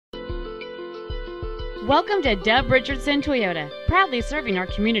Welcome to Richardson Toyota, proudly serving our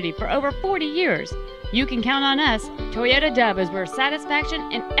community for over 40 years. You can count on us. Toyota Dub is where satisfaction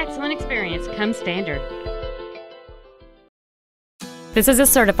and excellent experience come standard. This is a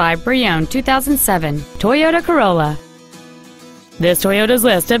certified pre-owned 2007 Toyota Corolla. This Toyota's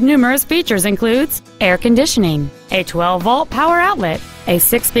list of numerous features includes air conditioning, a 12-volt power outlet, a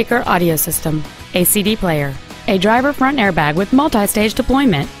 6-speaker audio system, a CD player, a driver front airbag with multi-stage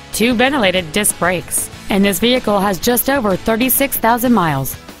deployment, 2 ventilated disc brakes, and this vehicle has just over 36,000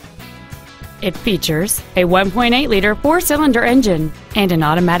 miles. It features a 1.8-liter 4-cylinder engine and an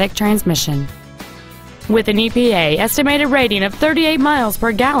automatic transmission. With an EPA estimated rating of 38 miles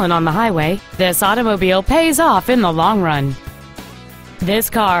per gallon on the highway, this automobile pays off in the long run. This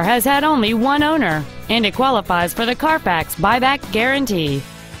car has had only one owner, and it qualifies for the Carfax buyback guarantee.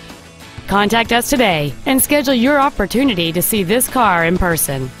 Contact us today and schedule your opportunity to see this car in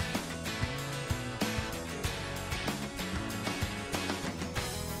person.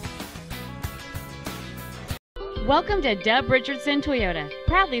 Welcome to Richardson Toyota,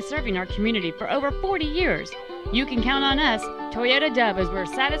 proudly serving our community for over 40 years. You can count on us. Toyota Dub is where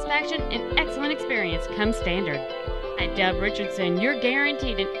satisfaction and excellent experience come standard. At Richardson, you're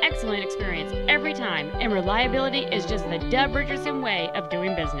guaranteed an excellent experience every time, and reliability is just the Richardson way of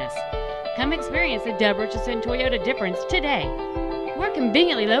doing business. Come experience the Richardson Toyota difference today. We're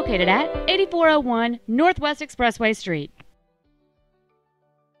conveniently located at 8401 Northwest Expressway Street.